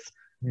do things?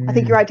 I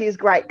think your idea is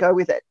great. Go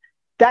with it.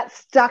 That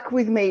stuck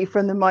with me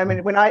from the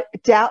moment when I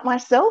doubt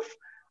myself.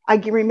 I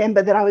can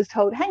remember that I was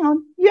told, hang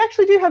on, you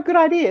actually do have good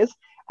ideas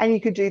and you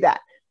could do that.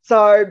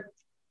 So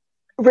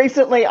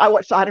recently I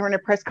watched Ida in a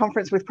press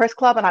conference with Press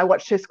Club, and I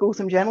watched her school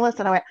some journalists,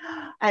 and I went,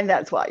 and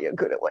that's why you're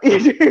good at what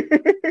you do.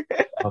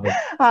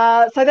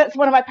 So that's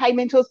one of my paid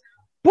mentors.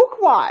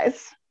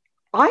 Book-wise,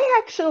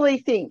 I actually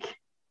think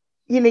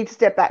you need to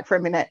step back for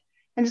a minute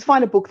and just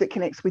find a book that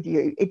connects with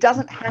you. It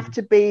doesn't have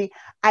to be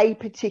a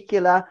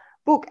particular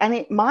book, and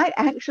it might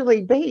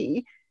actually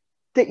be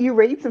that you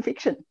read some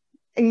fiction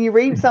and you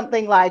read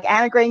something like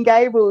Anna Green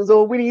Gables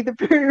or Winnie the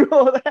Pooh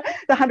or the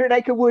 100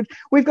 Acre Wood.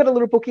 We've got a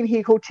little book in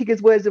here called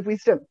Tigger's Words of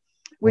Wisdom,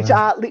 which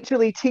are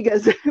literally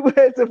Tigger's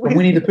words of wisdom. From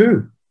Winnie the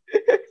Pooh.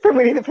 From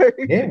Winnie the Pooh.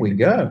 There we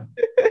go.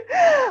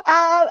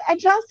 And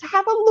just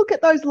have a look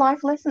at those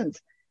life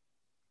lessons.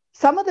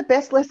 Some of the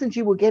best lessons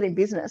you will get in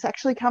business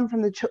actually come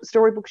from the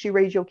storybooks you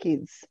read your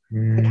kids.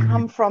 They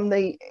come from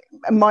the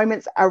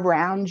moments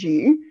around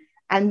you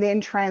and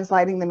then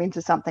translating them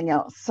into something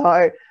else.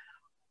 So,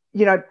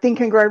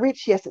 Think and Grow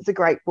Rich, yes, it's a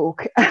great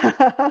book.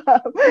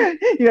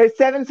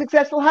 7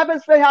 Successful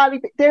Habits for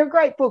Hardy, they're a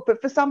great book, but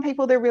for some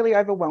people, they're really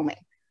overwhelming.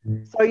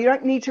 So you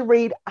don't need to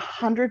read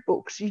 100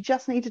 books. You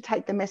just need to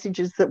take the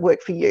messages that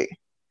work for you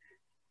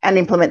and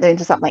implement them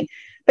into something.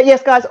 But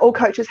yes, guys, all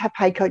coaches have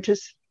paid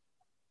coaches.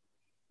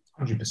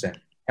 100%.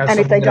 And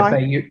if they don't,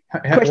 pay you?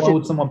 Why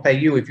would someone pay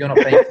you if you're not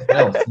paying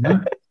someone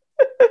else?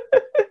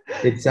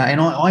 It's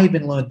and I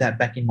even learned that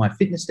back in my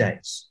fitness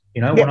days.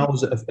 When I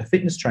was a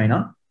fitness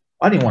trainer,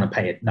 I didn't want to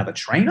pay another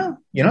trainer.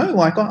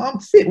 I'm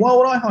fit. Why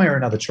would I hire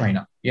another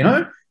trainer?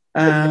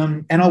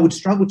 And I would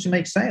struggle to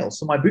make sales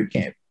for my boot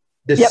camp.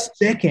 The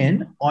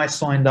second I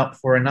signed up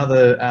for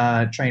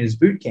another trainer's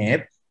boot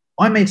camp,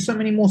 I made so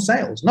many more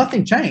sales.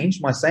 Nothing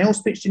changed. My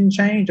sales pitch didn't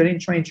change. I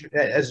didn't change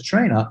as a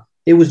trainer.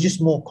 It was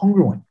just more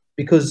congruent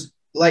because,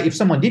 if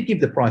someone did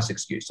give the price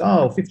excuse,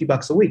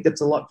 $50 a week,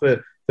 that's a lot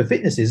for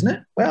fitness, isn't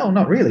it? Well,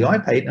 not really. I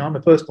paid and I'm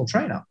a personal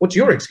trainer. What's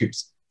your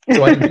excuse?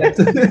 So I think that's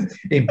an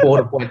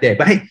important point there.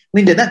 But hey,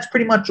 Linda, that's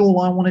pretty much all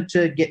I wanted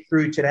to get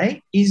through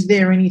today. Is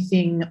there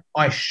anything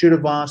I should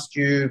have asked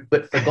you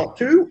but forgot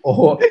to,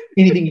 or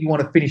anything you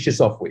want to finish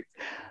us off with?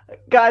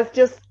 Guys,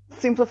 just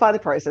simplify the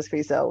process for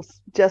yourselves.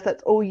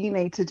 That's all you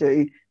need to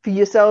do for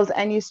yourselves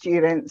and your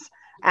students.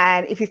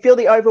 And if you feel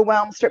the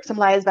overwhelm, strip some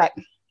layers back.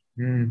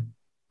 Awesome.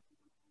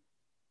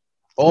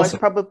 Most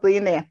probably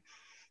in there.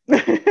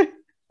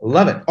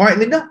 Love it. All right,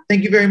 Linda,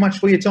 thank you very much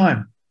for your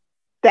time.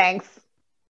 Thanks.